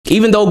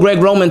Even though Greg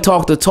Roman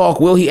talked the talk,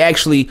 will he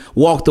actually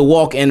walk the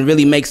walk and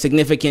really make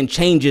significant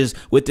changes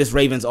with this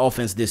Ravens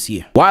offense this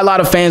year? Why a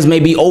lot of fans may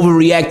be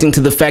overreacting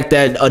to the fact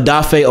that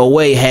Odafe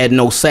Oweh had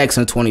no sacks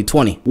in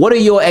 2020. What are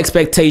your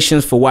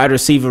expectations for wide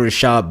receiver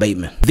Rashad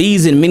Bateman?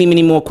 These and many,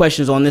 many more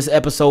questions on this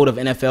episode of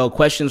NFL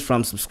Questions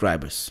from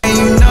Subscribers. You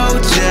know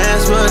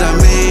just what I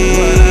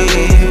mean.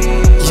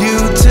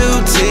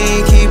 YouTube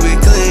team, keep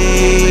it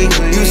clean.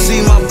 You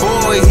see my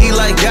boy, he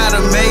like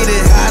gotta made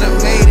it.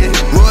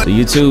 The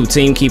YouTube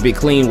team, keep it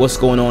clean. What's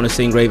going on? It's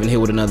Ingraven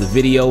here with another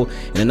video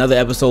and another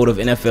episode of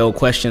NFL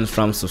Questions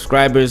from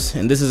Subscribers.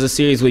 And this is a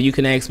series where you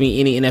can ask me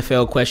any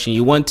NFL question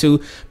you want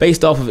to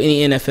based off of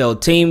any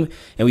NFL team,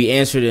 and we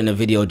answer it in a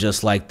video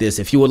just like this.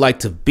 If you would like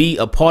to be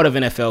a part of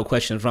NFL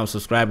Questions from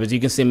Subscribers,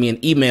 you can send me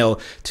an email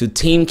to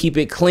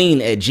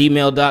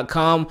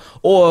teamkeepitclean@gmail.com,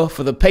 or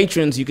for the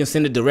patrons, you can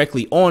send it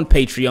directly on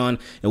Patreon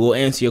and we'll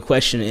answer your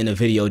question in a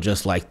video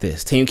just like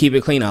this. Team Keep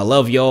It Clean, I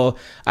love y'all.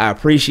 I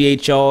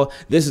appreciate y'all.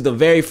 This is the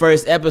very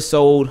first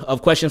episode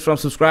of Questions from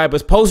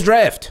Subscribers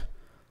post-draft.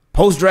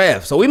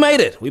 So we made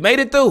it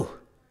through.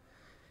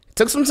 It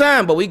took some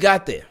time, but we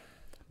got there.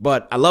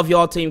 But I love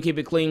y'all, Team Keep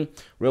It Clean.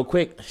 Real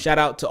quick, shout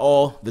out to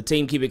all the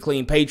Team Keep It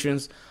Clean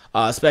patrons.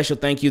 Special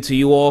thank you to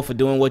you all for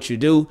doing what you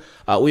do.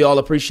 We all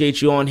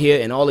appreciate you on here,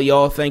 and all of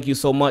y'all, thank you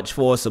so much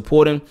for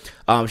supporting.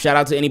 Shout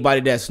out to anybody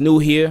that's new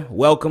here.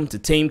 Welcome to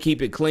Team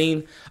Keep It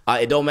Clean.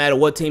 It don't matter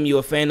what team you're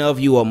a fan of,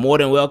 you are more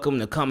than welcome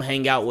to come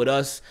hang out with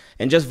us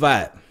and just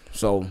vibe.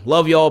 So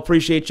love y'all,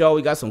 appreciate y'all.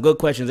 We got some good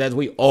questions as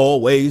we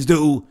always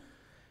do.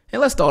 And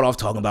let's start off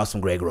talking about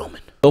some Greg Roman.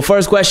 So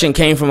first question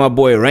came from our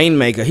boy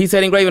Rainmaker. He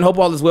said, Ingraven, hope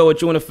all is well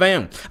with you and the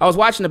fam. I was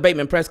watching the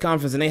Bateman press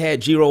conference and they had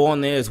Giro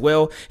on there as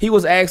well. He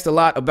was asked a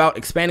lot about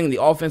expanding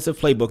the offensive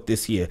playbook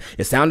this year.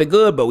 It sounded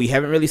good, but we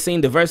haven't really seen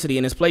diversity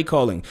in his play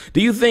calling.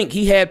 Do you think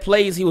he had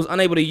plays he was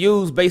unable to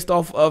use based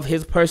off of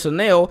his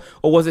personnel,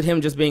 or was it him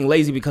just being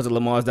lazy because of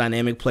Lamar's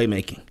dynamic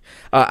playmaking?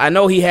 I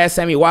know he has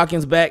Sammy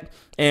Watkins back,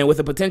 and with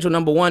a potential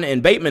 #1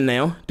 in Bateman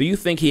now, do you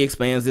think he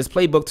expands this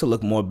playbook to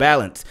look more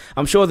balanced?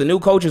 I'm sure the new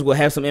coaches will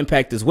have some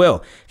impact as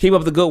well. Keep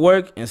up the good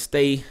work and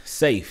stay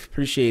safe.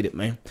 Appreciate it,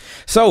 man.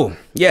 So,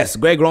 yes,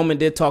 Greg Roman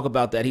did talk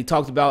about that. He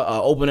talked about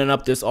opening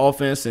up this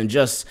offense and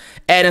just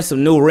adding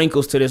some new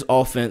wrinkles to this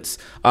offense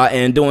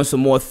and doing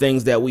some more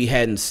things that we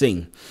hadn't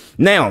seen.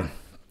 Now,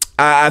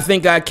 I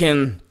think I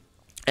can...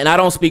 And I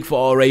don't speak for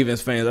all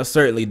Ravens fans. I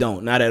certainly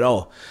don't. Not at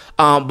all.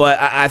 But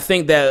I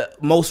think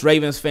that most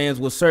Ravens fans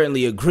will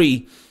certainly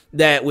agree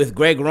that with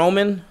Greg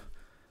Roman,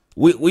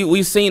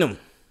 we've seen him.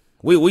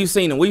 We've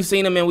seen him. We've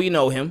seen him and we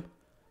know him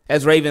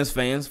as Ravens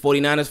fans.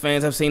 49ers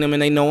fans have seen him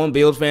and they know him.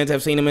 Bills fans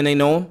have seen him and they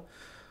know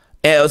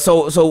him.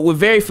 So we're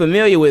very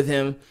familiar with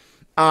him.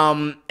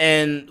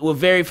 And we're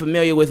very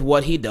familiar with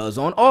what he does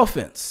on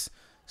offense.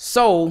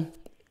 So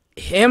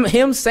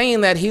him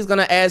saying that he's going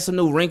to add some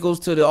new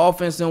wrinkles to the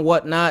offense and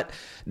whatnot,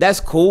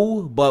 that's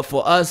cool, but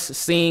for us,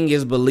 seeing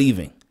is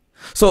believing.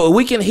 So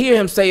we can hear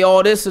him say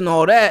all this and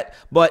all that,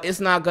 but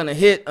it's not going to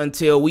hit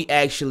until we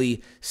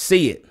actually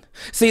see it.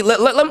 See,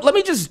 let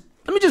me just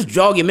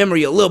jog your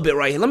memory a little bit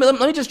right here. Let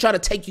me just try to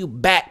take you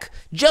back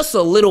just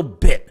a little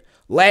bit.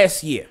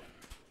 Last year,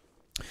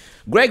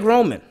 Greg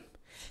Roman,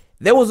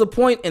 there was a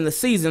point in the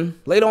season,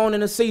 later on in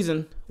the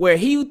season, where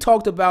he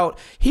talked about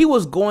he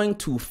was going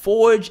to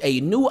forge a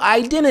new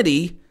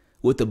identity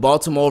with the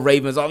Baltimore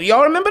Ravens.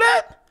 Y'all remember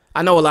that?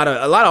 I know a lot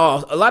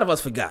of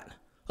us forgot.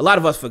 A lot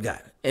of us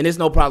forgot, and it's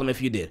no problem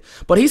if you did.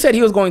 But he said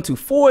he was going to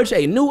forge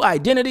a new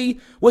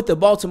identity with the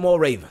Baltimore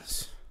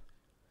Ravens.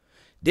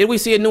 Did we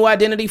see a new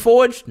identity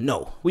forged?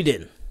 No, we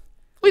didn't.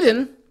 We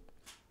didn't.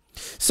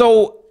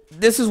 So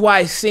this is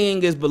why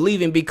seeing is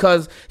believing,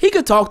 because he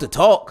could talk the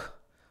talk,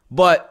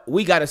 but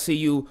we got to see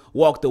you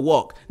walk the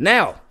walk.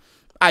 Now,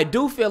 I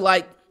do feel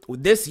like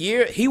this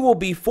year he will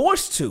be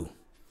forced to.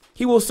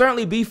 He will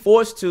certainly be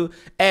forced to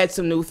add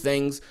some new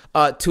things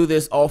to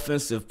this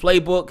offensive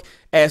playbook,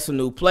 add some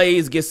new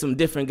plays, get some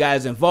different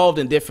guys involved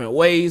in different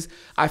ways.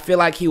 I feel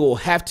like he will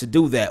have to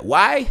do that.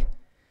 Why?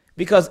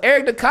 Because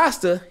Eric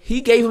DeCosta,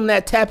 he gave him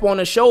that tap on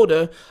the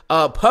shoulder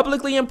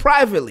publicly and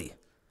privately.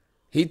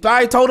 He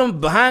probably told him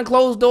behind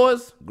closed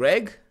doors,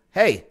 Greg,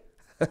 hey,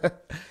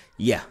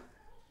 yeah.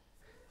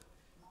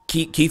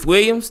 Keith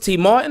Williams, T.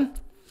 Martin,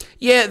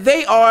 yeah,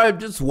 they are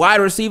just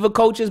wide receiver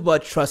coaches,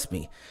 but trust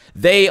me,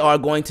 they are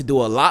going to do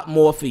a lot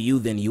more for you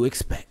than you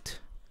expect.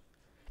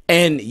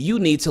 And you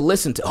need to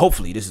listen to,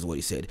 hopefully this is what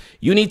he said,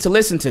 you need to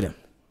listen to them.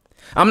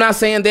 I'm not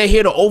saying they're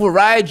here to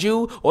override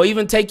you or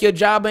even take your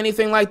job or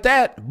anything like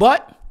that,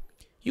 but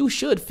you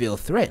should feel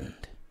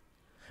threatened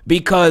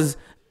because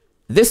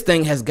this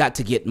thing has got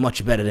to get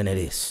much better than it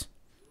is.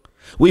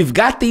 We've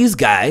got these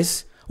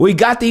guys, we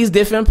got these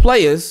different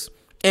players,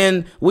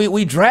 and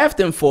we draft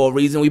them for a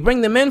reason, we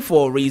bring them in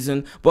for a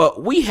reason,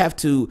 but we have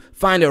to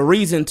find a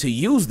reason to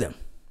use them.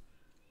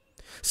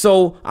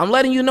 So I'm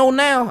letting you know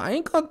now, I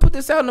ain't gonna put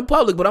this out in the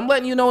public, but I'm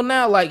letting you know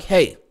now, like,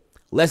 hey,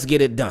 let's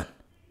get it done.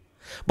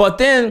 But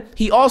then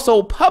he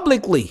also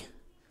publicly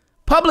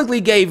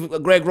publicly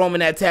gave Greg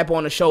Roman that tap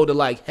on the shoulder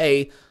like,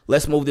 hey,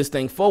 let's move this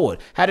thing forward.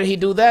 How did he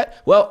do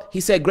that? Well,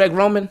 he said, Greg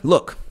Roman,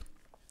 look,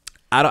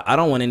 I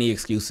don't want any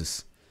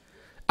excuses.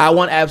 I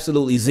want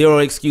absolutely zero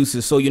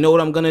excuses. So you know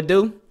what I'm going to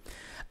do?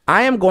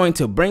 I am going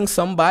to bring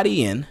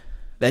somebody in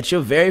that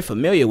you're very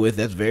familiar with,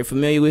 that's very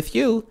familiar with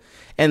you,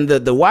 and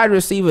the wide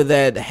receiver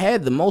that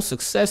had the most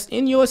success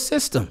in your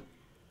system.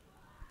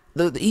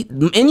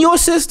 In your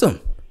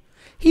system.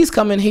 He's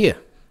coming here.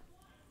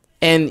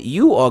 And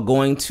you are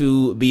going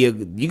to be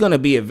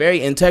a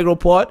very integral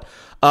part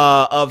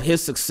of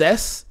his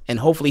success, and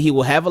hopefully he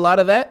will have a lot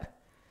of that.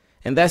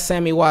 And that's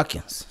Sammy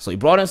Watkins. So he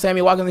brought in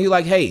Sammy Watkins, and he's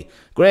like, hey,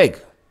 Greg,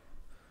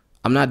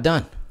 I'm not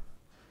done.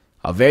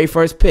 Our very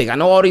first pick. I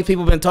know all these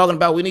people have been talking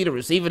about we need a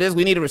receiver this,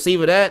 we need a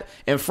receiver that.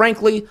 And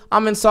frankly,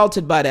 I'm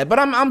insulted by that. But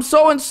I'm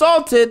so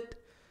insulted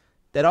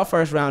that our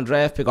first round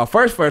draft pick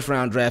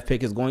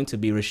is going to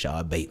be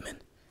Rashad Bateman.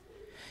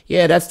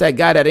 Yeah, that's that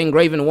guy that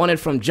Ingraven wanted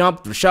from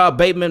jump, Rashad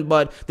Bateman.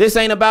 But this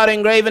ain't about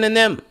Ingraven and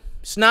them.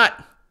 It's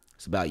not.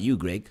 It's about you,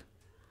 Greg.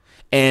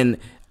 And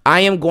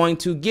I am going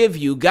to give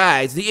you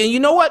guys, and you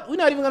know what? We're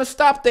not even going to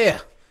stop there.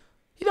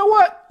 You know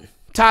what?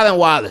 Tylan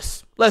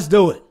Wallace. Let's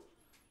do it.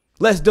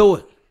 Let's do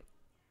it.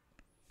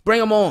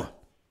 Bring him on.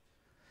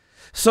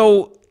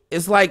 So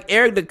it's like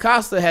Eric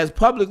DeCosta has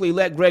publicly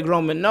let Greg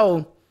Roman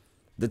know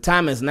the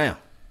time is now.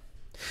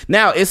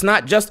 Now, it's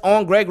not just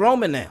on Greg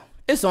Roman now.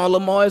 It's on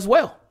Lamar as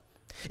well.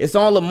 It's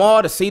on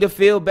Lamar to see the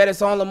field better.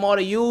 It's on Lamar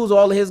to use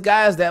all of his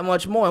guys that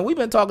much more. And we've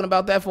been talking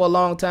about that for a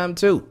long time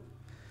too.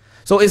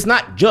 So it's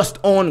not just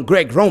on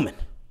Greg Roman.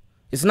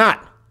 It's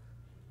not.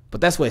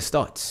 But that's where it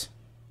starts.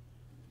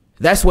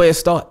 That's where it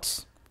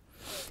starts.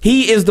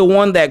 He is the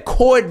one that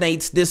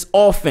coordinates this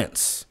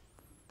offense.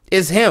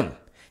 It's him.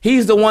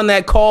 He's the one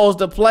that calls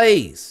the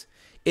plays.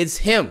 It's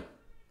him.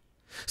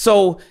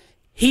 So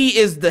he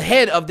is the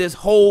head of this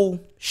whole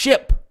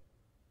ship.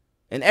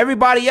 And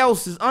everybody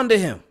else is under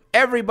him.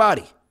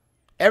 Everybody.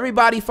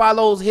 Everybody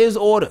follows his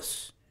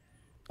orders.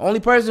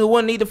 Only person who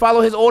wouldn't need to follow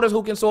his orders,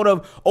 who can sort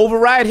of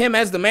override him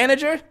as the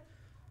manager,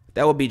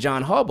 that would be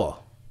John Harbaugh.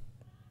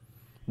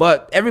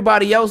 But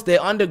everybody else,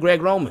 they're under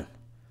Greg Roman.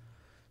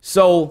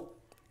 So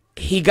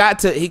he got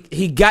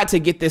to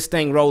get this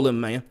thing rolling,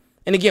 man.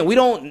 And again, we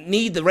don't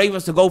need the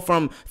Ravens to go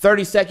from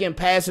 30-second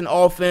passing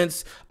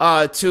offense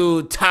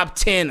to top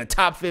 10 or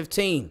top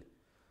 15.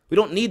 We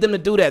don't need them to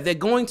do that. They're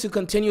going to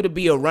continue to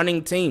be a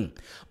running team.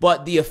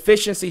 But the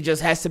efficiency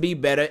just has to be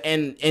better.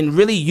 And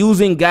really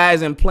using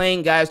guys and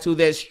playing guys to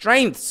their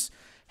strengths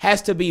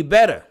has to be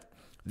better.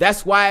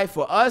 That's why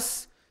for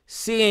us,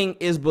 seeing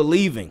is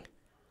believing.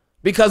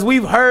 Because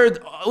we've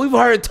heard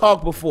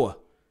talk before.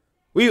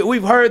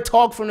 We've heard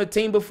talk from the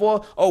team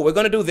before. Oh, we're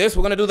going to do this.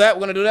 We're going to do that.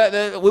 We're going to do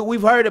that.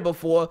 We've heard it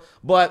before.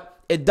 But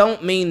it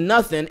don't mean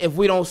nothing if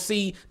we don't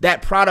see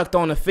that product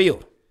on the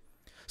field.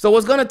 So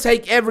it's going to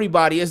take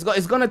everybody. It's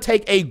going to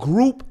take a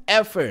group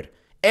effort.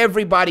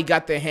 Everybody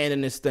got their hand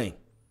in this thing.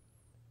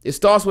 It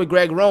starts with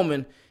Greg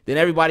Roman. Then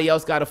everybody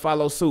else got to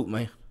follow suit,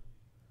 man.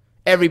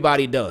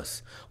 Everybody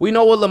does. We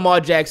know what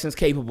Lamar Jackson's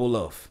capable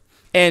of.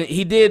 And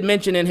he did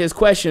mention in his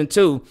question,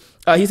 too,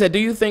 he said, do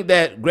you think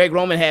that Greg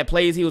Roman had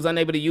plays he was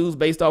unable to use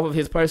based off of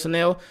his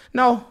personnel?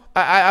 No,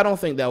 I don't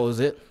think that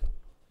was it.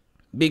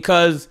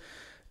 Because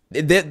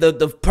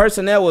the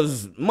personnel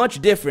was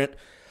much different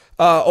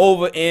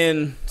over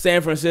in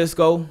San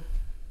Francisco,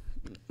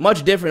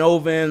 much different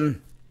over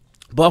in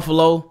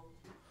Buffalo.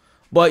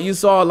 But you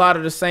saw a lot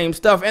of the same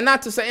stuff. And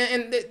not to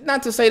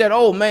say that,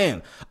 oh,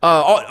 man,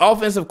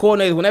 offensive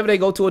coordinators, whenever they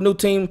go to a new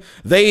team,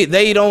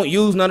 they don't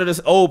use none of this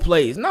old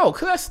plays. No,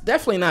 because that's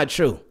definitely not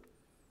true.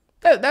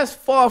 That's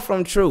far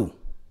from true.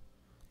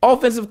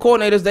 Offensive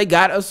coordinators, they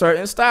got a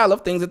certain style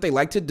of things that they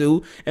like to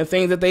do and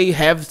things that they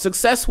have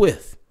success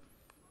with.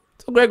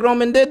 So Greg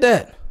Roman did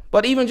that.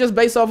 But even just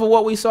based off of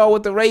what we saw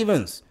with the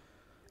Ravens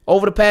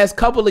over the past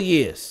couple of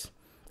years,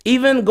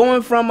 even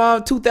going from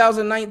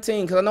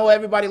 2019, because I know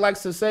everybody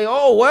likes to say,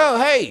 oh, well,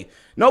 hey,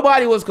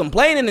 nobody was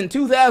complaining in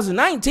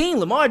 2019.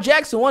 Lamar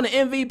Jackson won the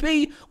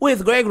MVP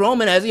with Greg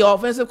Roman as the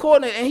offensive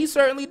coordinator, and he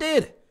certainly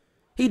did.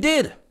 He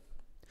did.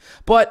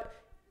 But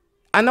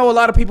I know a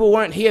lot of people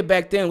weren't here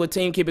back then with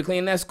Team Keep It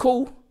Clean. That's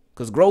cool,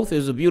 because growth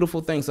is a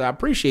beautiful thing. So I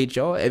appreciate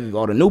y'all,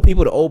 all the new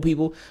people, the old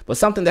people. But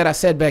something that I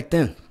said back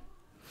then,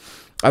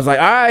 I was like,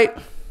 all right,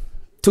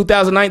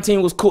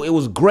 2019 was cool. It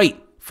was great.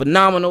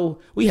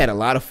 Phenomenal. We had a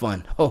lot of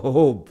fun.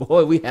 Oh,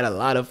 boy, we had a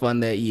lot of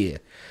fun that year,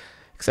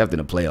 except in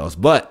the playoffs.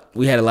 But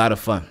we had a lot of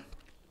fun.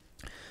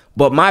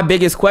 But my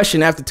biggest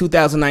question after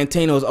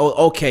 2019 was,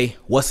 oh, okay,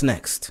 what's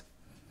next?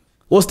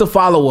 What's the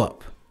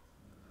follow-up?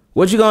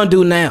 What you going to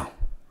do now?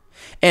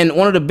 And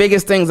one of the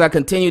biggest things I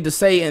continued to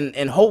say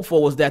and hope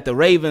for was that the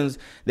Ravens,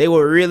 they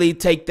would really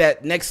take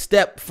that next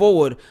step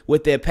forward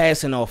with their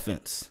passing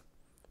offense.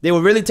 They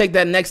would really take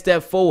that next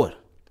step forward.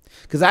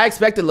 Because I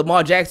expected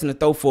Lamar Jackson to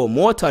throw for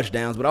more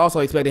touchdowns, but I also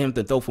expected him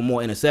to throw for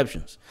more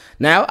interceptions.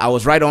 Now, I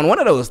was right on one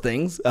of those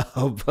things,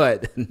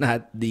 but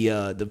not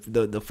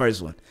the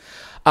first one.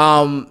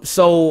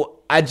 So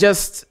I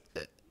just,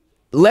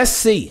 let's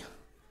see.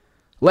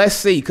 Let's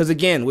see, because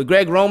again, with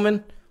Greg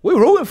Roman, we're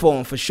rooting for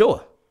him for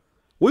sure.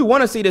 We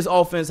want to see this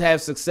offense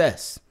have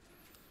success.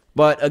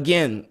 But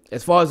again,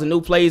 as far as the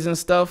new plays and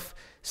stuff,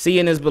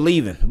 seeing is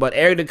believing. But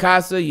Eric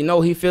DeCosta, you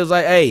know, he feels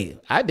like, hey,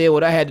 I did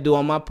what I had to do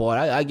on my part.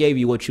 I gave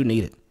you what you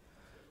needed.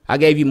 I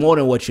gave you more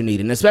than what you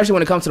needed. And especially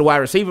when it comes to the wide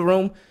receiver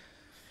room,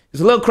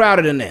 it's a little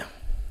crowded in there.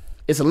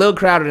 It's a little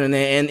crowded in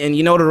there. And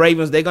you know the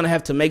Ravens, they're going to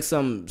have to make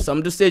some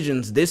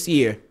decisions this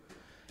year.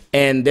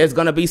 And there's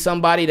going to be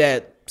somebody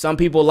that some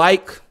people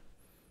like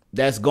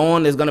that's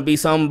gone. There's going to be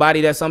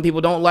somebody that some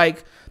people don't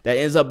like that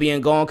ends up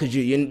being gone because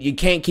you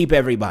can't keep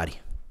everybody.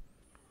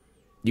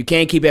 You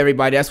can't keep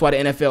everybody. That's why the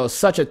NFL is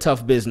such a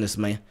tough business,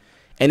 man.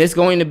 And it's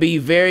going to be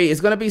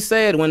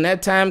sad when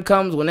that time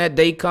comes, when that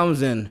day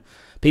comes and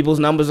people's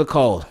numbers are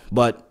called,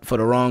 but for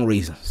the wrong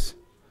reasons.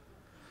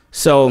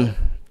 So,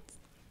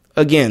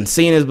 again,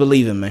 seeing is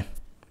believing, man.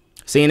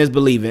 Seeing is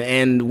believing.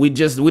 And we're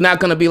not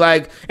going to be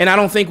like, and I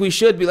don't think we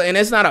should be like, and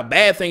it's not a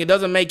bad thing. It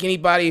doesn't make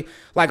anybody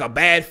like a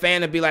bad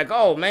fan to be like,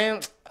 oh, man,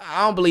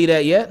 I don't believe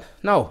that yet.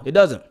 No, it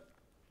doesn't.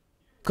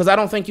 Because I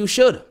don't think you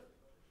should.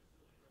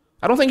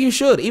 I don't think you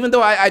should. Even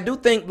though I do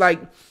think,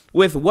 like,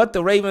 with what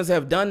the Ravens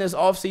have done this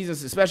offseason,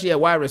 especially at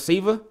wide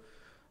receiver,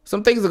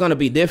 some things are going to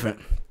be different.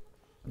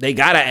 They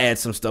got to add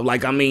some stuff.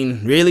 Like, I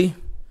mean, really?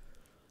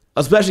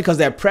 Especially because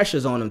that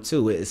pressure's on them,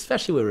 too,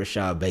 especially with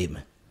Rashad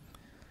Bateman.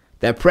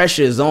 That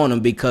pressure is on him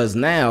because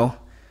now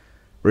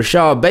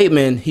Rashad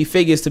Bateman, he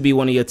figures to be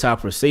one of your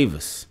top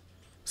receivers.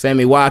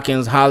 Sammy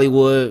Watkins,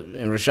 Hollywood,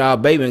 and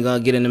Rashad Bateman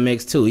going to get in the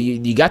mix, too.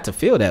 You got to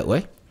feel that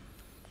way.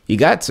 You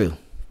got to.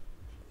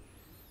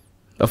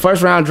 A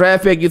first-round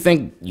draft pick, you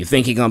think he's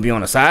going to be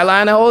on the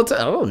sideline the whole time?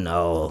 Oh,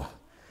 no.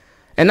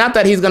 And not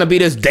that he's going to be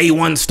this day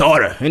one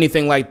starter,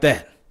 anything like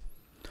that.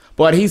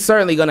 But he's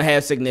certainly going to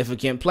have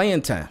significant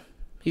playing time.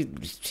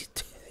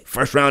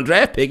 First-round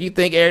draft pick. You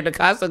think Eric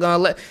DeCosta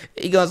going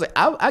to say,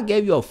 I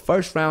gave you a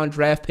first-round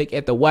draft pick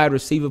at the wide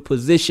receiver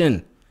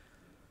position.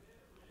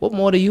 What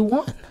more do you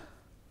want?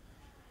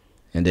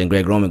 And then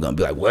Greg Roman going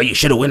to be like, well, you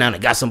should have went out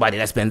and got somebody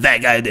that's been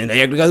that guy. And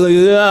Eric DeCosta like,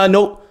 yeah,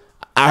 nope.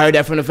 I heard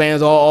that from the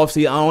fans all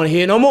offseason. I don't want to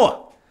hear no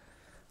more.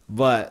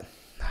 But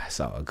it's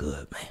all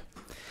good, man.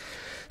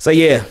 So,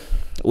 yeah,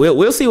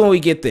 we'll see when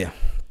we get there.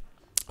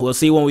 We'll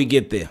see when we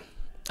get there.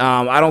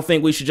 I don't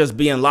think we should just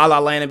be in la-la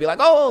land and be like,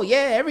 oh,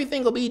 yeah,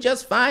 everything will be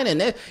just fine.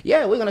 And,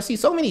 yeah, we're going to see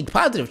so many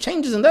positive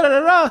changes and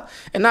da-da-da-da.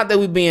 And not that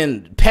we're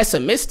being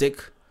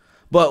pessimistic,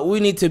 but we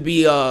need to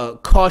be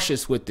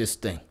cautious with this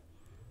thing.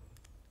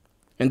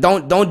 And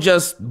don't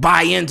just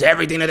buy into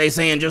everything that they're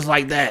saying just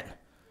like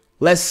that.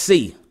 Let's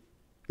see.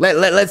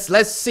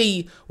 Let's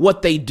see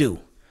what they do,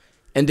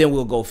 and then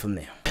we'll go from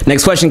there.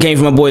 Next question came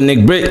from my boy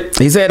Nick Britt.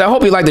 He said, I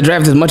hope you like the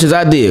draft as much as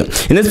I did.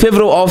 In this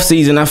pivotal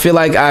offseason, I feel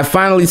like I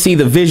finally see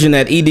the vision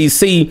that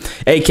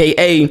EDC,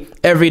 a.k.a.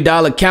 Every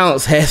Dollar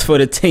Counts, has for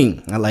the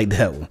team. I like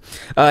that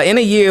one. In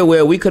a year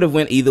where we could have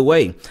went either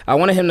way, I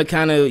wanted him to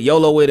kind of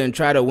YOLO it and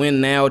try to win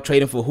now,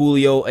 trading for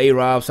Julio,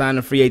 A-Rob, signing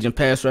a free agent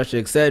pass rusher,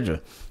 etc.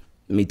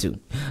 Me too.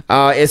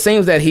 It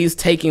seems that he's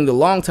taking the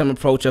long-term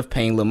approach of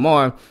paying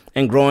Lamar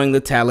and growing the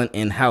talent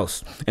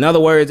in-house. In other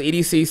words,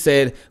 EDC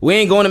said, we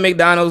ain't going to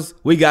McDonald's,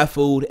 we got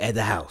food at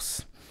the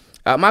house.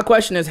 My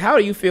question is, how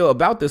do you feel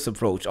about this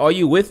approach? Are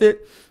you with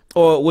it,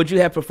 or would you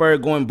have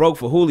preferred going broke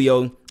for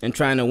Julio and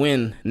trying to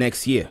win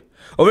next year?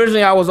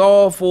 Originally, I was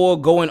all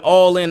for going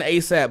all in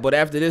ASAP, but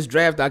after this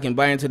draft, I can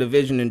buy into the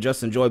vision and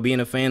just enjoy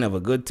being a fan of a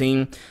good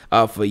team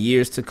for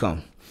years to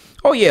come.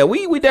 Oh, yeah,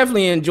 we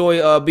definitely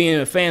enjoy being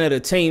a fan of the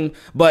team,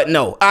 but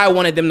no, I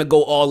wanted them to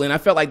go all in. I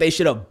felt like they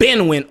should have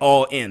went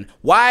all in.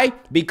 Why?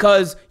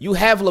 Because you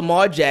have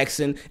Lamar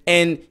Jackson,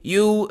 and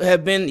you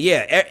have been,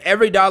 yeah,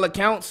 every dollar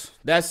counts.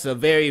 That's a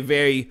very,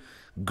 very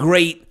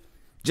great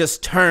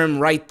just term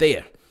right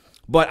there.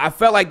 But I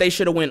felt like they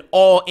should have went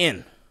all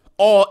in,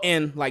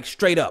 like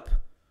straight up.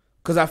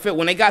 Because I felt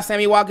when they got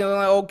Sammy Watkins, I'm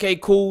like, okay,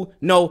 cool.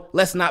 No,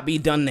 let's not be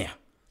done there.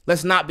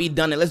 Let's not be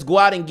done there. Let's go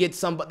out and get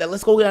somebody.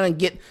 Let's go out and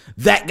get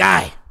that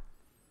guy.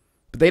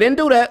 But they didn't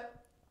do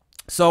that.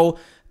 So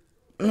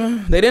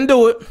they didn't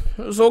do it.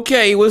 It's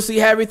okay. We'll see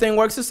how everything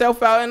works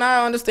itself out. And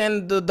I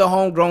understand the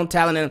homegrown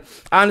talent. And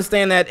I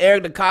understand that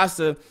Eric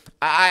DeCosta,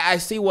 I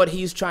see what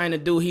he's trying to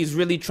do. He's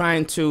really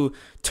trying to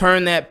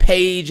turn that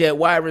page at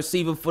wide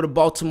receiver for the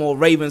Baltimore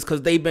Ravens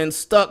because they've been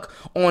stuck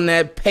on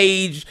that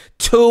page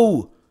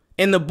 2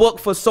 in the book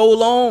for so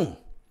long.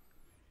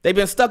 They've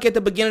been stuck at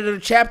the beginning of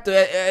the chapter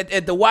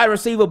at the wide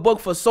receiver book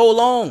for so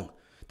long.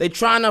 They're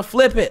trying to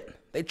flip it.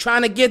 They're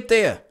trying to get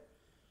there.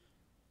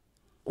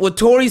 With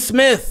Torrey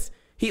Smith,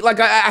 I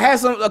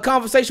had a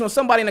conversation with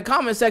somebody in the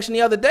comment section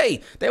the other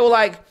day. They were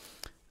like,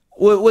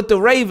 with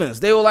the Ravens,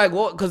 they were like,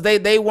 well, because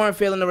they weren't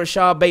feeling the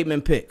Rashad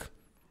Bateman pick.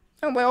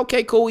 I'm like,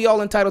 okay, cool. We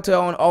all entitled to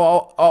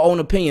our own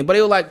opinion. But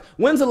they were like,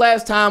 when's the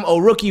last time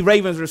a rookie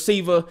Ravens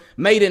receiver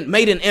made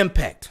an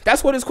impact?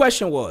 That's what his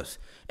question was.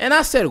 And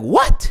I said,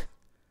 what?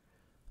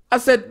 I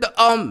said,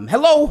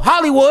 hello,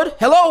 Hollywood,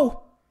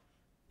 hello.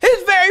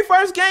 His very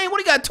first game, what,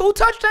 he got 2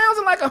 touchdowns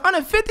and like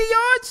 150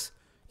 yards?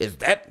 Is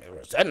that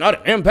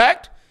not an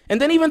impact? And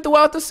then even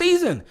throughout the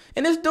season.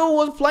 And this dude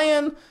was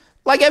playing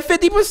like at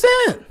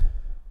 50%.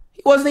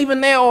 He wasn't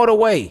even there all the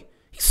way.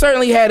 He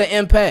certainly had an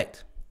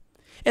impact.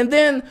 And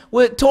then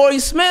with Torrey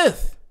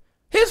Smith,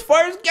 his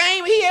first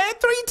game, he had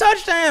 3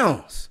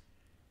 touchdowns.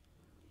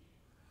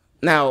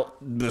 Now,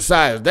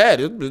 besides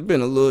that, it's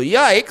been a little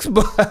yikes,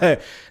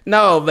 but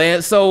no,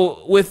 man.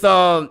 So with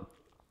Eric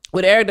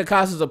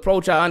DeCosta's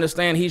approach, I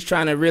understand he's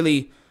trying to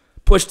really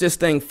push this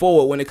thing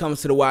forward when it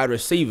comes to the wide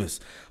receivers,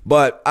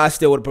 but I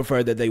still would have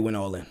preferred that they went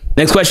all in.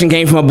 Next question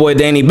came from my boy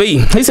Danny B.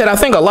 He said, I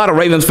think a lot of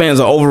Ravens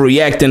fans are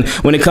overreacting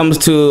when it comes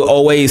to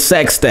Oweh's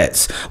sack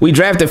stats. We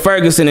drafted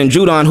Ferguson and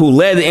Judon, who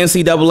led the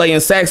NCAA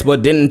in sacks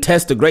but didn't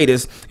test the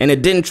greatest, and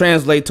it didn't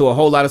translate to a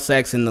whole lot of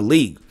sacks in the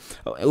league.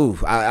 Ooh,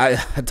 I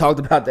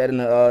talked about that in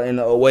the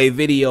Oweh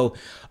video.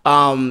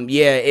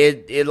 Yeah,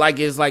 it's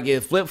like it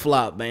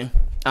flip-flop, man.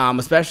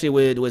 Especially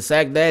with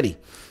Sack Daddy.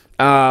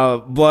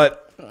 But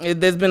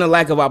there's been a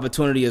lack of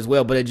opportunity as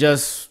well. But it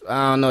just,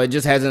 I don't know, it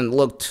just hasn't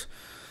looked.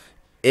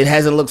 It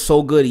hasn't looked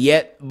so good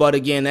yet. But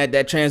again,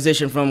 that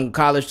transition from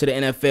college to the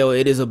NFL,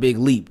 it is a big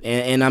leap.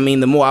 And I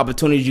mean, the more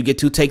opportunities you get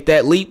to take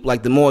that leap,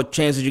 like the more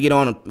chances you get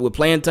on with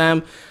playing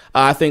time,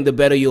 I think the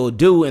better you'll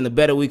do, and the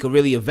better we could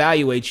really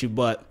evaluate you.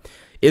 But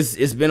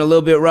it's been a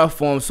little bit rough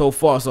for him so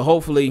far, so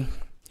hopefully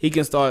he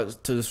can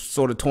start to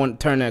sort of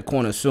turn that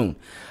corner soon.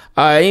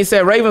 He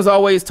said Ravens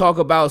always talk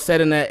about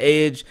setting that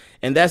edge,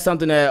 and that's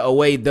something that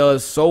Oweh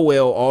does so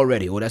well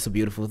already. Well, that's a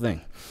beautiful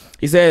thing.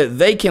 He said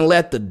they can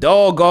let the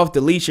dog off the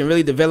leash and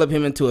really develop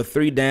him into a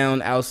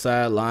 3-down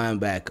outside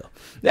linebacker.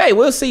 Hey,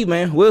 we'll see,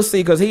 man. We'll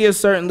see, because he is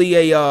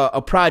certainly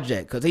a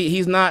project, because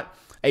he's not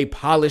a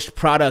polished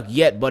product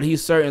yet, but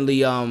he's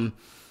certainly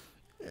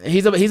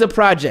he's a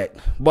project,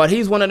 but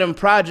he's one of them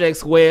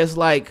projects where it's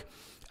like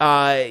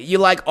you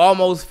like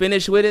almost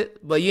finished with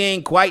it, but you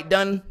ain't quite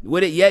done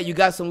with it yet. You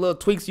got some little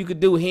tweaks you could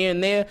do here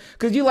and there,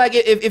 because you like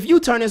if you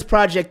turn this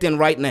project in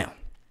right now,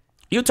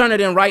 you turn it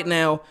in right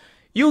now,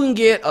 you can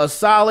get a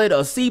solid,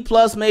 a C+,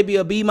 maybe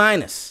a B-,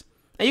 and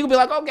you can be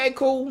like, okay,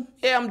 cool,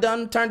 yeah, I'm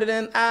done, turned it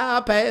in,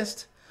 I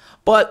passed.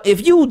 But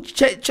if you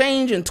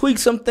change and tweak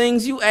some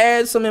things, you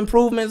add some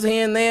improvements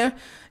here and there,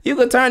 you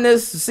could turn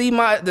this the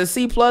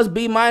C+,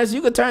 B-,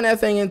 you could turn that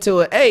thing into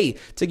an A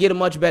to get a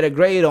much better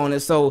grade on it.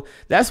 So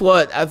that's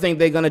what I think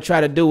they're going to try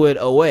to do with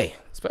Oweh,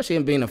 especially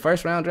in being a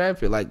first-round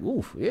draft. You're like,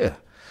 oof, yeah.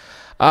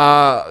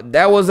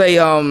 That was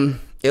again,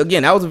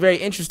 that was a very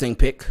interesting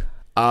pick.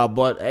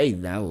 But, hey,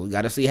 now we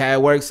got to see how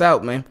it works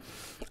out, man.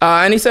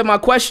 And he said, my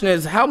question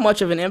is, how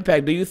much of an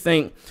impact do you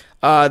think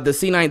the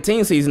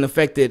C-19 season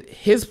affected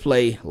his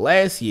play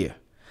last year?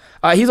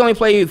 He's only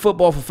played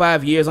football for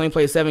 5 years, only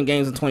played 7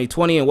 games in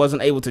 2020, and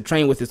wasn't able to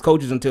train with his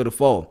coaches until the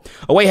fall.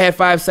 Oweh had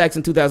 5 sacks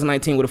in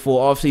 2019 with a full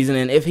offseason,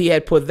 and if he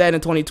had put that in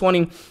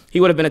 2020, he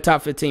would have been a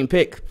top 15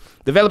 pick.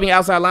 Developing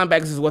outside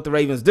linebackers is what the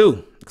Ravens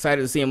do.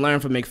 Excited to see him learn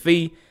from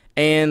McPhee,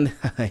 and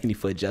he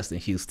put Justin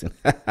Houston.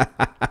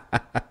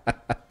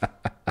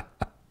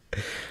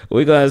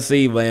 We're going to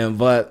see, man,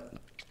 but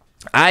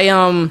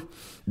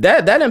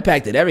That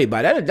impacted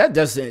everybody. It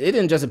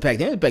didn't just impact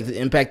him, it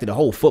impacted the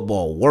whole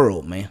football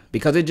world, man,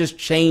 because it just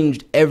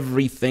changed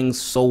everything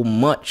so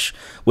much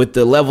with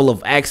the level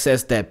of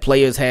access that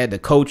players had to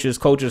coaches,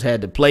 coaches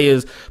had to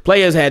players,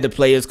 players had to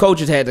players,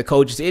 coaches had to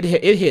coaches. It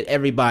hit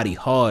everybody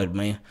hard,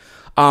 man.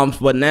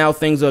 But now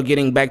things are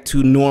getting back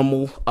to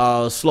normal,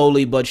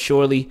 slowly but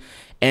surely,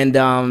 and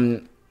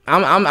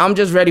I'm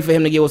just ready for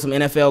him to get with some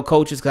NFL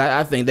coaches, because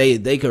I think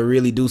they could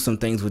really do some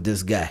things with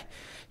this guy.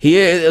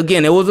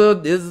 Again, it was a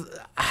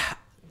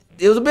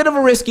bit of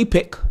a risky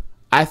pick,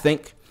 I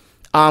think,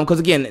 because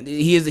again,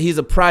 he's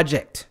a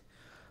project,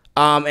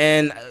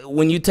 and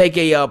when you take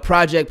a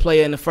project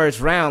player in the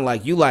first round,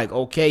 like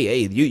okay,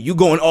 hey, you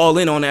going all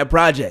in on that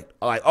project,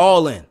 like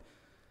all in.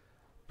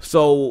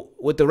 So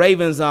with the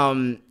Ravens,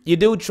 you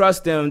do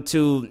trust them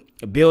to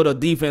build a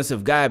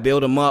defensive guy,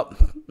 build him up,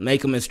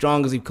 make him as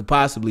strong as he could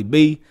possibly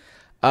be,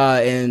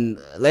 and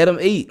let him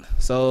eat.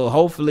 So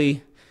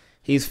hopefully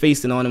he's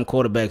feasting on them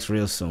quarterbacks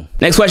real soon.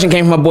 Next question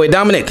came from my boy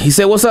Dominic. He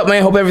said, what's up,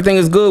 man? Hope everything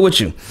is good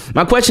with you.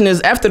 My question is,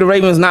 after the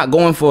Ravens not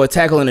going for a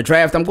tackle in the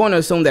draft, I'm going to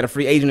assume that a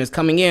free agent is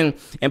coming in,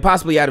 and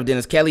possibly out of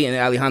Dennis Kelly and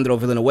Alejandro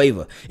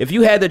Villanueva. If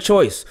you had the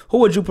choice, who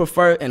would you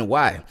prefer and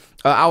why?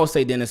 I would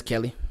say Dennis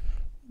Kelly.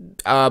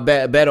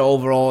 Better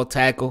overall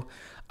tackle.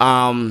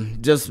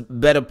 Just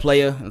better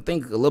player. I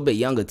think a little bit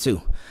younger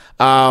too.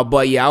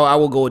 But yeah, I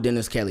will go with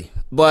Dennis Kelly.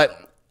 But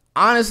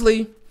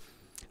honestly,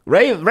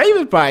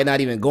 Ravens probably not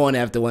even going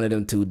after one of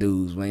them two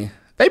dudes, man.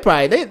 They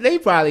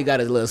probably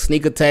got a little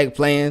sneak attack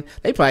plan.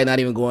 They probably not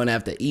even going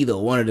after either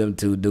one of them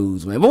two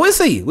dudes, man. But we'll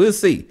see. We'll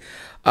see.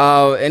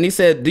 And he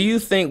said, do you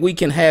think we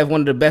can have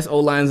one of the best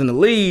O-lines in the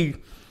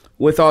league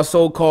with our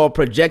so-called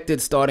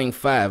projected starting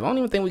 5? I don't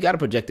even think we got a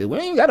projected. We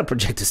ain't even got a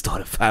projected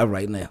starting 5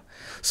 right now.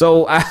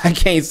 So I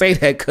can't say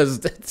that,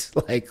 because that's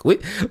like,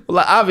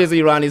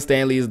 obviously Ronnie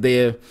Stanley is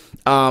there.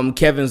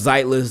 Kevin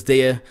Zeitler's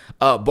there.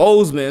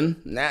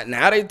 Bozeman,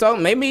 now they talk,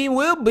 maybe he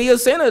will be a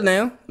center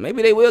now.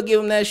 Maybe they will give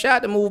him that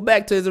shot to move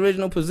back to his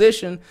original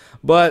position.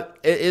 But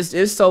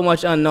it's so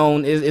much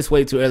unknown. It's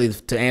way too early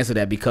to answer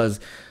that because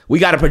we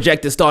got a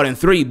projected starting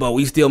 3, but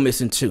we still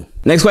missing 2.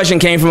 Next question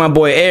came from my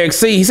boy Eric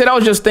C. He said, I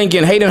was just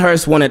thinking Hayden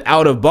Hurst wanted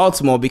out of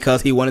Baltimore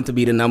because he wanted to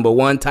be the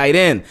 #1 tight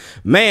end.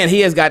 Man, he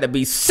has got to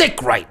be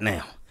sick right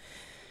now.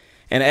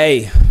 And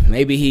hey,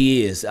 maybe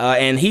he is.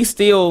 And he's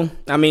still,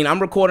 I mean, I'm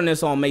recording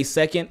this on May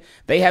 2nd.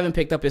 They haven't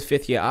picked up his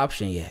 5th-year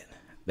option yet.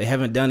 They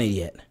haven't done it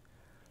yet.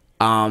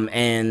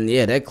 And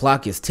yeah, that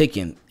clock is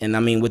ticking. And I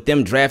mean, with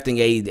them drafting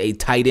a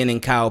tight end in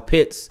Kyle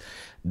Pitts,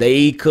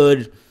 they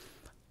could,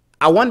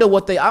 I wonder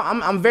what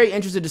I'm very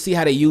interested to see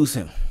how they use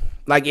him.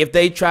 Like if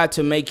they try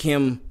to make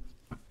him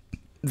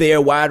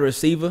their wide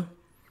receiver,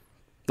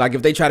 like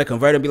if they try to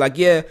convert him, be like,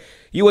 yeah,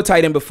 you were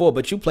tight end before,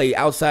 but you played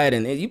outside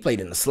and you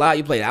played in the slot,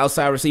 you played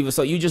outside receiver,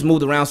 so you just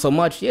moved around so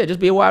much. Yeah, just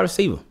be a wide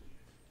receiver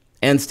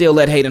and still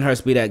let Hayden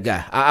Hurst be that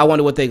guy. I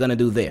wonder what they're going to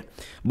do there.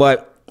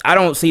 But I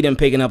don't see them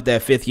picking up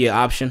that 5th-year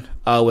option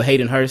with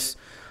Hayden Hurst.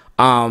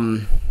 I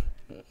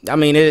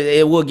mean,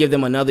 it will give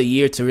them another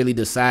year to really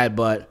decide,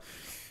 but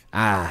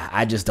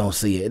I just don't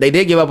see it. They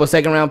did give up a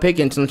 2nd-round pick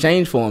and some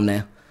change for him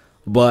now,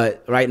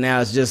 but right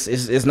now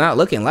it's not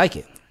looking like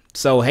it.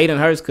 So Hayden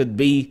Hurst could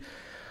be,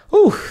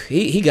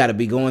 he got to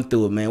be going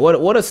through it, man.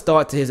 What a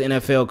start to his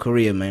NFL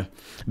career, man.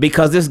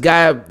 Because this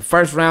guy,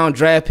 1st-round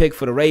draft pick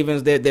for the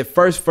Ravens, their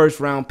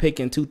first-round pick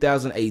in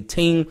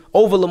 2018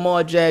 over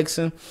Lamar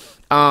Jackson.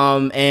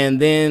 And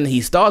then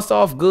he starts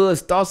off good,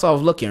 starts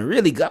off looking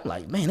really good. I'm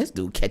like, man, this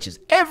dude catches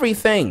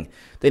everything.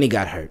 Then he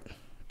got hurt.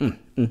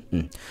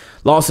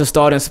 Lost his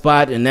starting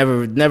spot and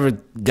never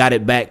got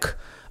it back.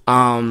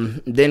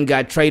 Then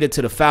got traded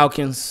to the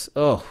Falcons.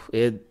 Oh,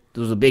 it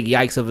was a big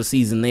yikes of a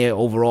season there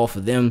overall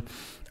for them.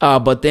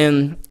 But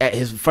then at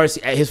his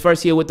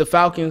first year with the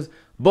Falcons,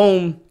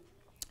 boom,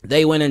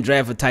 they went and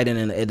drafted tight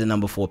end at the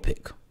 #4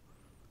 pick.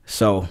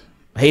 So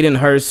Hayden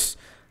Hurst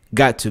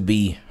got to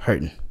be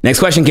hurting. Next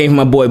question came from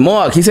my boy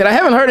Mark. He said, I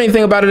haven't heard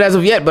anything about it as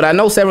of yet, but I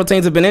know several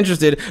teams have been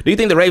interested. Do you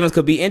think the Ravens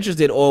could be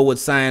interested or would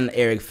sign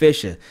Eric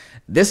Fisher?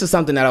 This is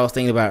something that I was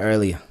thinking about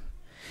earlier.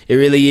 It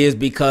really is,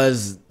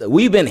 because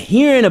we've been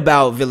hearing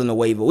about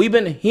Villanueva. We've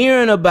been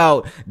hearing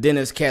about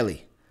Dennis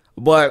Kelly.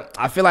 But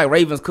I feel like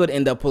Ravens could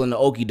end up pulling the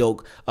okie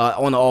doke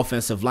on the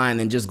offensive line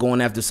and just going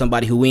after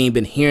somebody who we ain't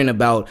been hearing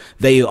about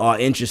they are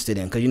interested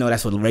in, because you know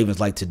that's what the Ravens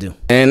like to do.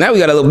 And now we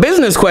got a little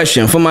business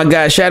question from my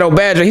guy Shadow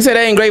Badger. He said,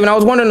 hey, Ingraven, I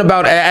was wondering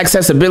about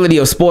accessibility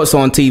of sports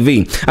on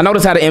TV. I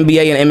noticed how the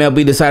NBA and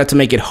MLB decided to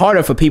make it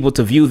harder for people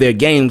to view their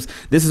games.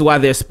 This is why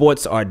their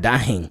sports are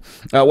dying,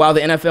 while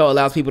the NFL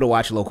allows people to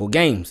watch local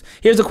games.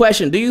 Here's the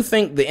question. Do you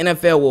think the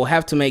NFL will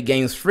have to make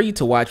games free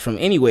to watch from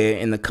anywhere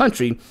in the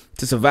country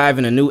to survive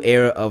in a new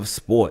era of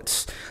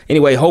sports?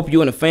 Anyway, hope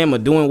you and the fam are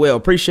doing well.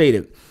 Appreciate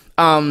it.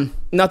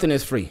 Nothing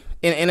is free.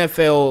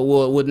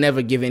 NFL would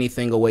never give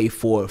anything away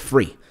for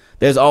free.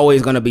 There's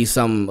always going to be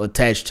something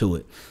attached to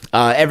it.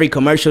 Every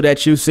commercial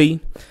that you see,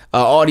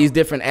 all these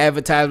different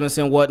advertisements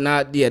and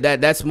whatnot, yeah,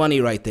 that's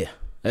money right there.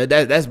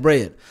 That's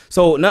bread.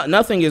 So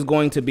nothing is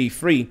going to be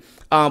free.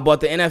 But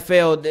the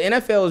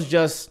NFL is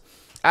just,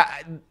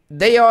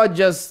 they are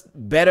just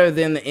better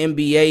than the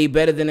NBA,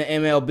 better than the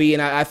MLB,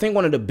 and I think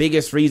one of the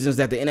biggest reasons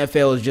that the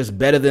NFL is just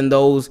better than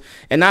those,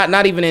 and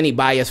not even any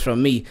bias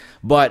from me,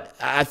 but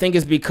I think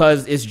it's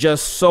because it's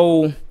just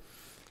so,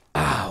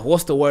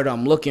 what's the word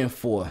I'm looking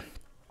for?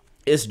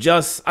 It's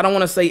just, I don't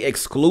want to say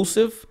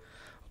exclusive,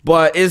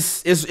 but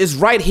it's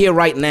right here,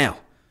 right now.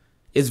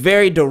 It's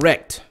very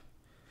direct.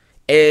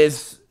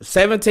 It's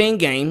 17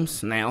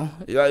 games now.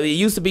 It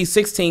used to be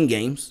 16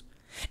 games,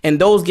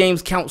 and those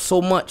games count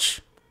so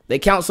much. They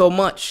count so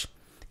much.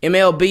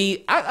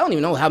 MLB, I don't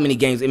even know how many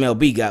games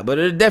MLB got, but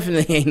it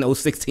definitely ain't no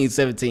 16,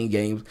 17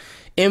 games.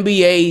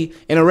 NBA,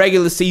 in a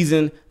regular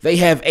season, they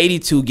have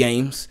 82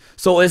 games.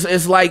 So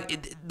it's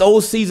like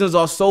those seasons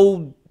are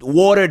so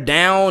watered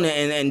down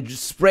and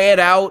spread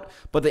out,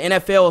 but the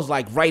NFL is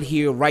like right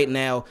here, right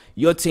now.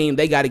 Your team,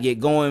 they got to get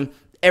going.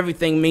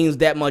 Everything means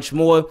that much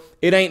more.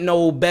 It ain't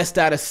no best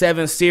out of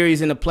 7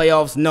 series in the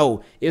playoffs.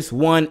 No, it's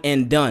one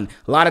and done.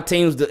 A lot of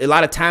times,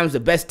 the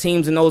best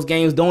teams in those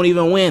games don't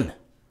even win,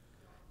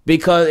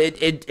 because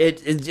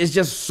it's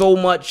just so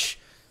much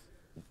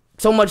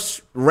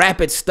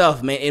rapid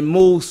stuff, man. It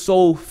moves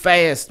so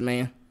fast,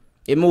 man.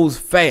 It moves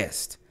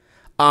fast.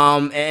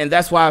 And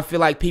that's why I feel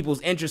like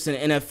people's interest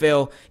in the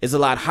NFL is a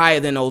lot higher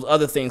than those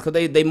other things,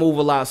 because they move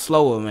a lot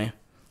slower, man.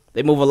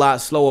 They move a lot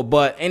slower.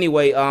 But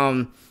anyway,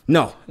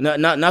 no,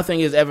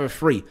 nothing is ever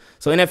free.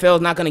 So NFL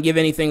is not going to give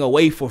anything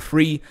away for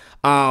free.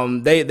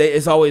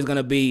 It's always going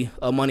to be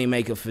a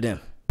moneymaker for them.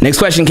 Next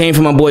question came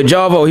from my boy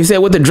Javo. He said,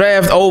 with the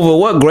draft over,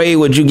 what grade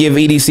would you give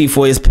EDC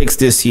for his picks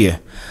this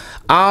year?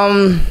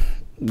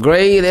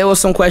 Grade, there was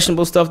some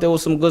questionable stuff. There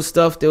was some good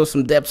stuff. There was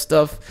some depth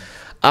stuff.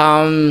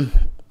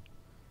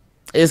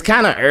 It's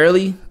kind of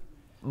early,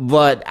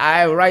 but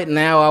right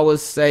now I would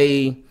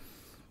say,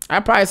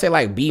 I'd probably say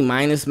like B-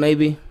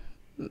 maybe.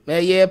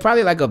 Yeah,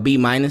 probably like a B-.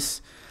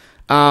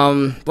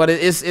 But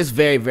it's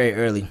very, very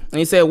early. And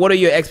he said, what are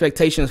your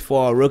expectations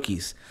for our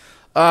rookies?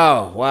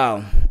 Oh,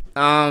 wow.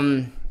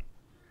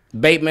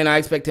 Bateman, I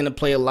expect him to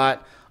play a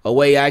lot.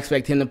 Away, I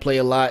expect him to play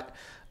a lot.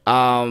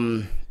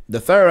 The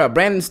third,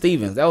 Brandon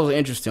Stevens, that was an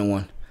interesting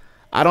one.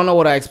 I don't know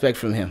what I expect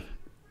from him.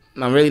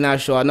 I'm really not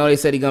sure. I know they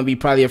said he's going to be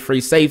probably a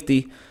free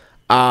safety.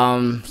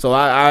 So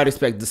I would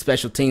expect the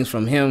special teams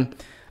from him.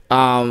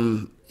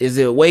 Is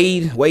it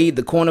Wade,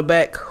 the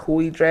cornerback who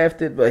he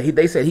drafted? But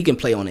they said he can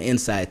play on the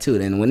inside too.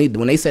 And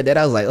when they said that,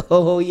 I was like,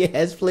 oh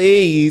yes,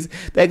 please.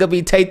 That could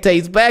be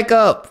Tay-Tay's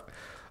backup.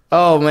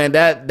 Oh man,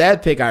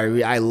 that pick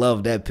I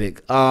love that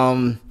pick.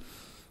 There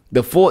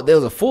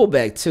was a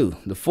fullback too.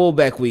 The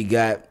fullback we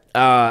got,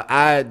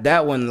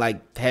 that one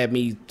like had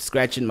me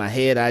scratching my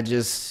head. I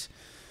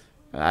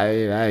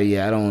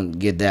don't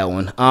get that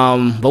one.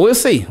 But we'll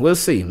see.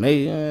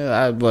 Maybe,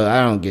 but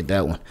I don't get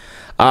that one.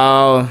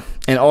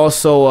 And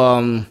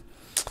also,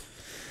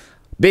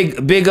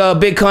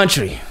 big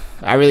country.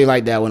 I really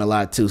like that one a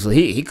lot too. So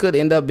he could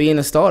end up being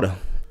a starter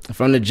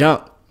from the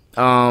jump.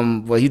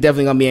 Well, he's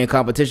definitely gonna be in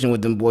competition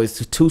with them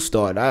boys to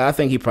start. I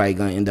think he probably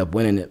gonna end up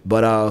winning it.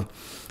 But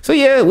so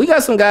yeah, we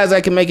got some guys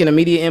that can make an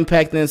immediate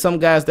impact, and some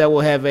guys that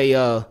will have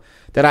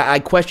that I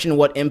question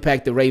what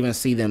impact the Ravens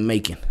see them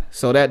making.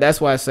 So that's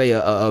why I say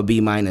a B-.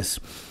 And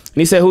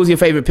he said, who's your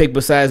favorite pick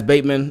besides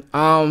Bateman?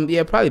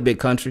 Yeah, probably Big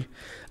Country.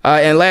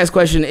 And last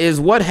question is,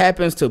 what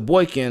happens to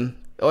Boykin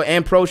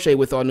and Prochet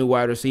with our new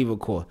wide receiver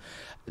core?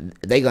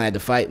 They gonna have to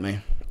fight,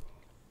 man.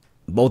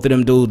 Both of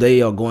them dudes,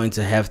 they are going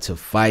to have to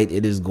fight.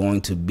 It is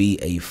going to be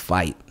a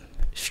fight.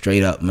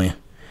 Straight up, man.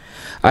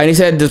 All right, he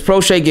said, does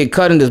Prochet get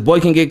cut and does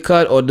Boykin get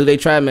cut, or do they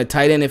try him at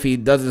tight end if he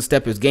doesn't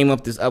step his game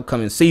up this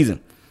upcoming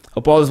season?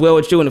 Hope all is well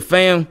with you and the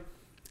fam.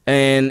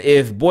 And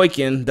if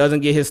Boykin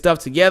doesn't get his stuff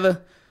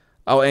together,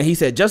 and he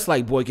said, just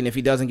like Boykin, if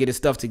he doesn't get his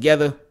stuff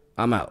together,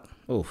 I'm out.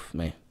 Oof,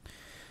 man.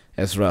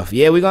 That's rough.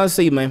 Yeah, we're going to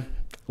see, man.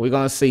 We're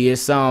going to see.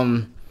 It's,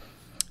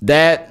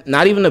 that,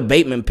 not even the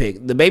Bateman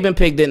pick. The Bateman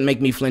pick didn't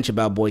make me flinch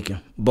about Boykin,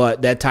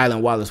 but that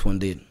Tylan Wallace one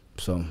did.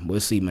 So we'll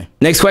see, man.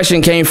 Next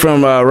question came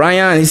from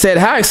Ryan. He said,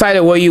 how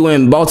excited were you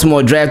when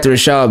Baltimore drafted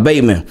Rashad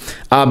Bateman?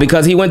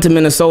 Because he went to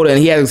Minnesota and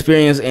he had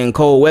experience in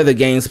cold weather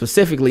games,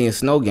 specifically in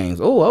snow games.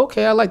 Oh,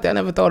 okay. I like that. I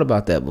never thought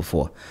about that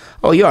before.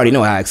 Oh, you already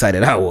know how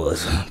excited I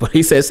was. But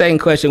he said, second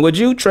question, would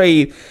you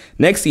trade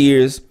next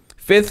year's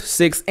 5th,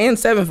 6th, and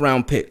 7th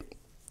round pick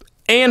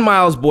and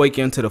Miles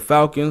Boykin to the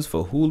Falcons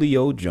for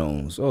Julio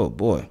Jones? Oh,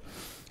 boy.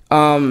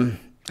 I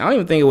don't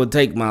even think it would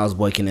take Miles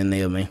Boykin in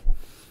there, man.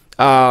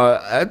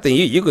 I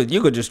think you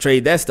could just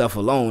trade that stuff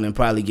alone and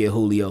probably get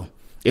Julio.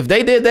 If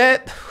they did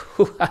that,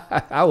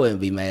 I wouldn't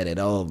be mad at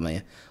all,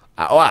 man.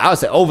 I would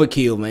say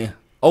overkill, man.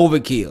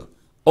 Overkill.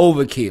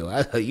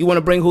 You want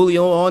to bring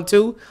Julio on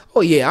too?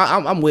 Oh, yeah,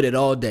 I'm with it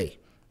all day.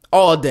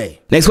 All day.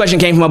 Next question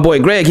came from my boy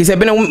Greg. He said,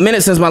 been a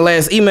minute since my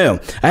last email.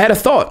 I had a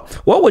thought.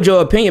 What would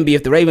your opinion be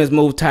if the Ravens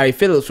moved Tyree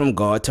Phillips from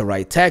guard to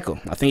right tackle?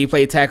 I think he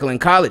played tackle in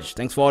college.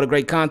 Thanks for all the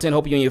great content.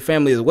 Hope you and your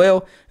family as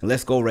well. And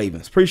let's go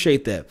Ravens.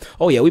 Appreciate that.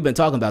 Oh, yeah, we've been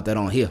talking about that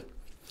on here.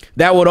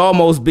 That would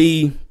almost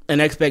be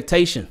an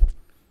expectation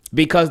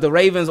because the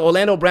Ravens,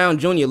 Orlando Brown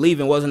Jr.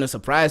 leaving wasn't a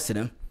surprise to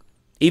them.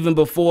 Even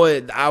before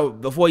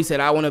he said,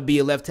 I want to be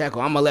a left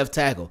tackle, I'm a left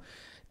tackle.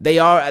 They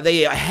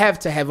have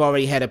to have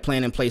already had a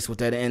plan in place with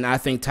that, and I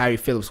think Tyree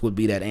Phillips would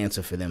be that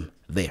answer for them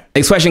there.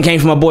 Next question came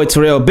from my boy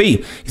Terrell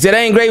B. He said,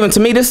 hey, Ingraven, to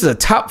me, this is a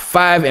top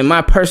 5 in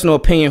my personal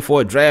opinion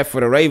for a draft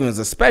for the Ravens,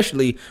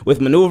 especially with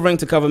maneuvering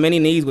to cover many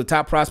needs with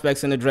top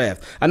prospects in the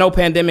draft. I know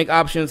pandemic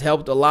options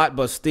helped a lot,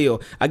 but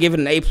still, I give it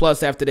an A+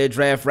 after their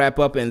draft wrap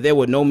up, and there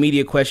were no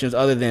media questions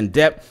other than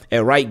depth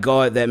at right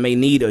guard that may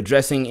need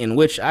addressing, in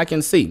which I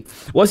can see.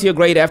 What's your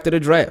grade after the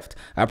draft?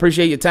 I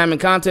appreciate your time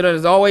and content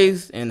as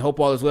always, and hope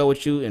all is well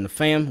with you and the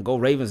fam. Go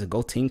Ravens and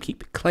go team.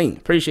 Keep it clean.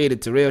 Appreciate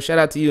it, Terrell. Shout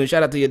out to you and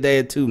shout out to your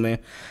dad too, man.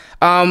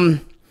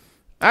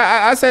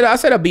 I said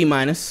a B-,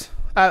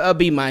 a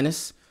B-,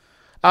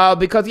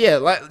 because yeah,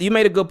 like you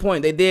made a good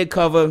point. They did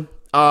cover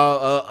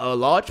a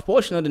large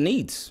portion of the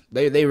needs.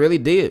 They really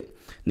did.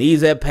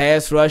 Needs at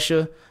pass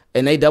rusher,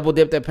 and they double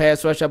dipped at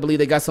pass rusher. I believe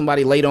they got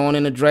somebody later on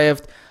in the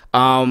draft.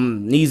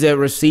 Needs at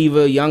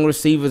receiver, young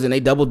receivers, and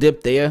they double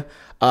dipped there.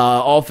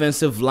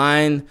 Offensive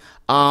line,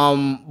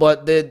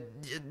 but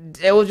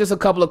it was just a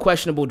couple of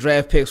questionable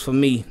draft picks for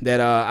me that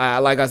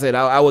like I said,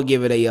 I would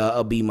give it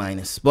a B-.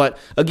 But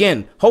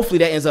again, hopefully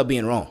that ends up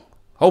being wrong.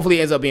 Hopefully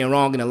it ends up being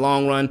wrong in the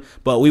long run,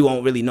 but we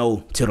won't really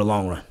know till the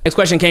long run. Next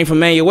question came from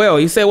Manuel.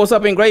 He said, what's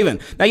up, Ingraven?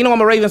 Now, you know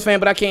I'm a Ravens fan,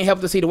 but I can't help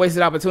to see the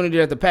wasted opportunity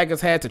that the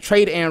Packers had to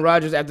trade Aaron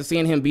Rodgers after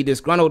seeing him be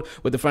disgruntled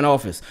with the front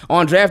office.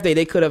 On draft day,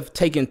 they could have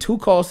taken 2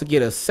 calls to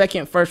get a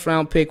second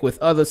first-round pick with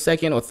other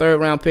second- or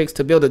third-round picks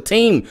to build a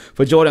team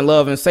for Jordan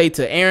Love and say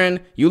to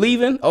Aaron, you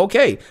leaving?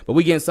 Okay, but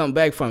we getting something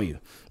back from you.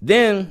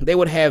 Then they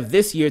would have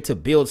this year to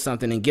build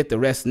something and get the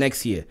rest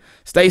next year.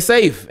 Stay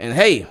safe. And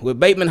hey, with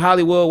Bateman,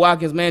 Hollywood,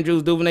 Watkins,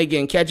 Mandrews, Duvernay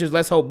getting catches,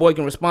 let's hope Boy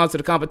can respond to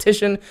the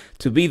competition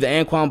to be the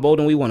Anquan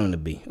Bolden we want him to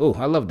be. Oh,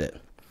 I love that.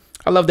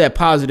 I love that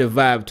positive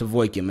vibe to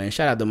Boykin, man.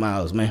 Shout out to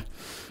Miles, man.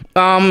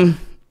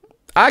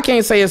 I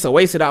can't say it's a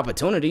wasted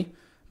opportunity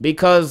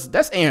because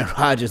that's Aaron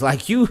Rodgers.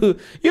 Like you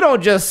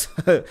don't just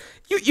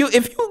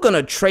if you're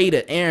gonna trade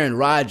at Aaron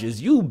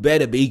Rodgers, you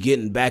better be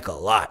getting back a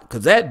lot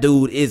because that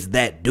dude is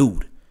that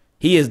dude.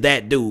 He is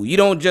that dude. You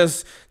don't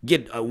just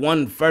get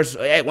one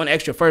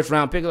extra first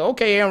round pick.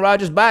 Okay, Aaron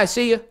Rodgers, bye,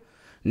 see ya.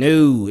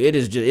 No,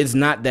 it's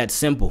not that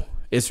simple.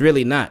 It's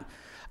really not.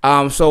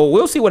 So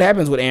we'll see what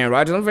happens with Aaron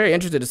Rodgers. I'm very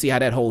interested to see how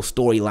that whole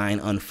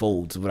storyline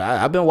unfolds. But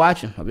I've been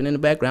watching. I've been in the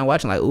background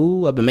watching. Like,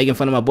 ooh, I've been making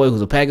fun of my boy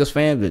who's a Packers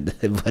fan,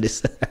 but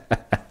it's.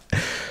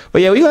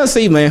 But yeah, we gonna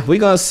see, man. We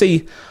gonna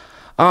see.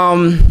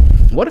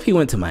 What if he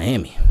went to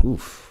Miami?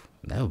 Oof,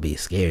 that would be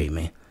scary,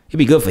 man. It'd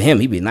be good for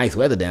him. He'd be nice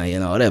weather down here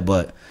and all that,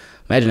 but.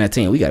 Imagine that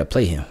team. We got to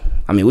play him.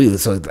 I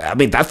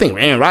think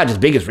Aaron Rodgers'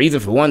 biggest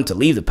reason for wanting to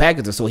leave the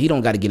Packers is so he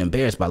don't got to get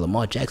embarrassed by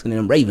Lamar Jackson and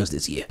them Ravens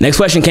this year. Next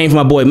question came from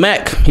my boy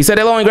Mac. He said,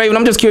 hello, Ingraven.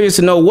 I'm just curious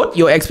to know what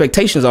your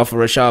expectations are for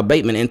Rashad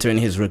Bateman entering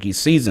his rookie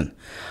season.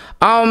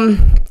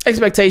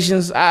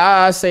 Expectations,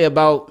 I say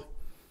like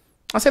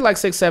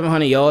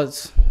 600-700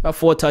 yards, about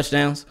 4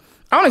 touchdowns.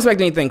 I don't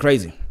expect anything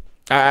crazy.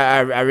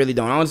 I really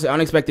don't. I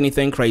don't expect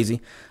anything crazy.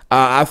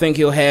 I think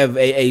he'll have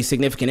a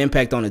significant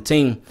impact on the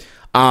team.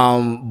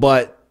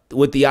 But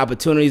with the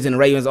opportunities in the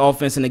Ravens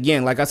offense, and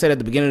again, like I said at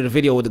the beginning of the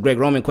video with the Greg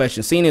Roman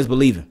question, seeing is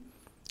believing.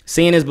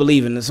 Seeing is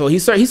believing. So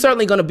he's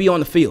certainly going to be on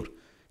the field.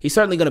 He's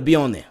certainly going to be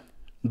on there.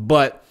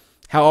 But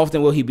how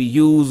often will he be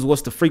used?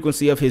 What's the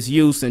frequency of his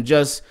use? And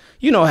just,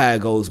 you know how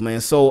it goes,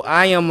 man. So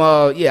I am,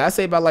 I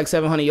say about like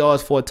 700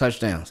 yards, 4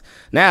 touchdowns.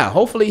 Now,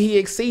 hopefully he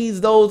exceeds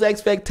those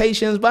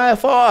expectations by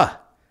far.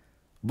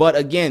 But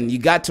again, you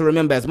got to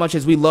remember, as much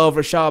as we love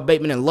Rashad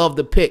Bateman and love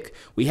the pick,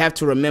 we have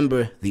to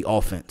remember the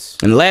offense.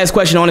 And the last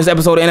question on this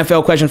episode of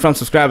NFL Questions from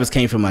Subscribers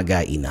came from my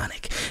guy,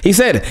 Enonic. He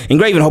said,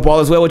 Ingraven, hope all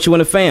is well with you and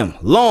the fam.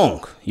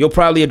 Long. You'll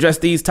probably address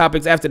these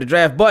topics after the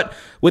draft, but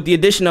with the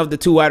addition of the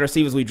 2 wide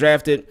receivers we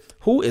drafted,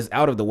 who is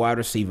out of the wide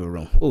receiver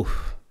room?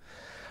 Oof.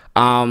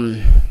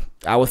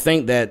 I would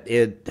think that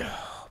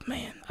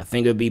I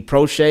think it would be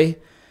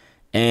Prochet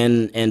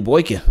and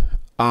Boykin.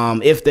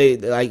 If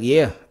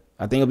they,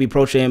 I think it'll be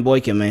Prochet and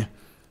Boykin, man.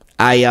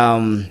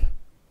 I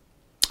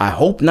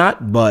hope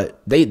not, but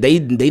they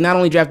not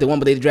only drafted 1,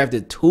 but they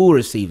drafted 2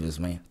 receivers,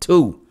 man.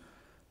 2.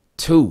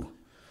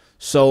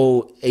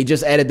 So it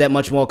just added that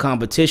much more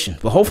competition.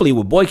 But hopefully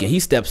with Boykin, he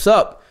steps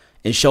up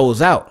and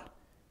shows out.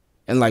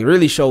 And like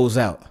really shows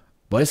out.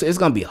 But it's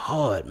gonna be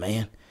hard,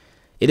 man.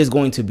 It is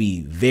going to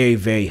be very,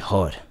 very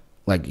hard.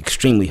 Like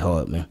extremely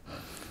hard, man.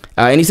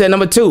 And he said,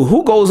 number 2,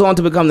 who goes on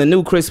to become the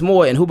new Chris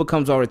Moore and who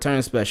becomes our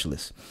return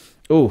specialist?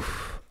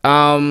 Oof.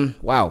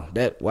 Wow.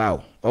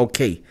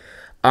 Okay.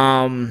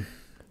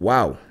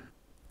 Wow.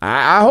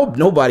 I hope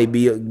nobody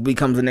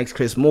becomes the next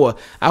Chris Moore.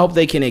 I hope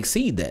they can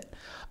exceed that.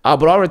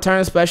 But our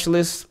return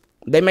specialists,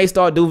 they may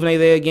start Duvernay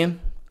there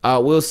again.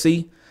 We'll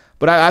see.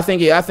 But I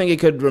think it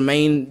could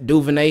remain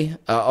Duvernay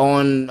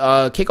on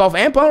kickoff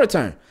and punt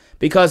return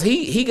because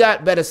he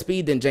got better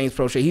speed than James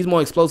Prochet. He's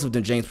more explosive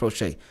than James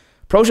Prochet.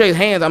 Prochet's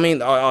hands,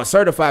 are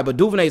certified, but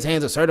Duvernay's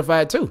hands are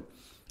certified too.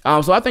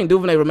 So I think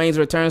Duvernay remains a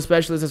return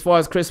specialist. As far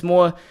as Chris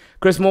Moore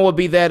would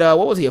be that,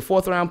 what was he, a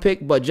 4th round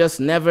pick, but just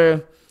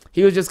never,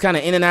 he was just kind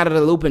of in and out of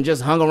the loop and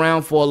just hung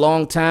around for a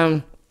long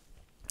time.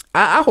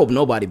 I hope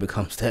nobody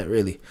becomes that,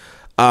 really.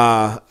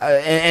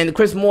 And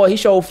Chris Moore, he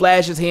showed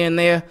flashes here and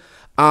there,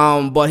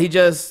 but he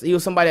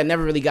was somebody that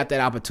never really got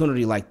that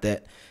opportunity like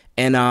that.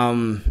 And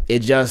then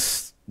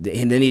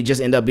he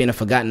just ended up being a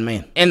forgotten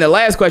man. And the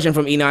last question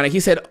from Enonic, he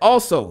said,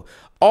 also,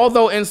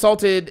 although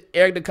insulted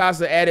Eric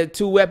DeCosta added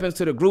 2 weapons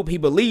to the group he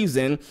believes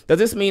in, does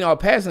this mean our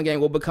passing game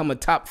will become a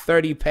top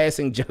 30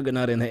 passing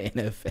juggernaut in the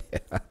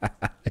NFL?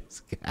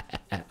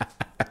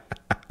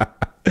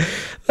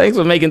 Thanks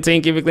for making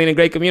Team Keep It Clean a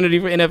great community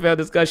for NFL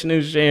discussion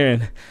and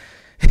sharing.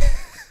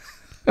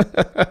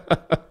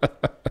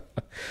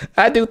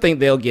 I do think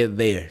they'll get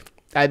there.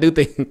 I do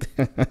think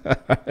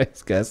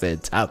this guy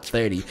said top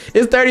 30.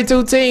 It's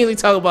 32 teams. We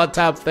talk about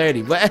top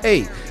 30. But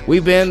hey,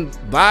 we've been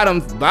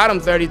bottom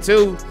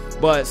 32.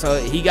 But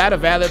so he got a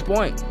valid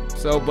point.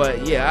 So,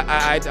 but yeah,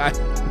 I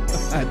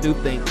do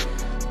think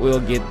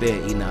we'll get there,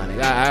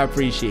 Enonic. I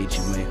appreciate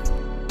you, man.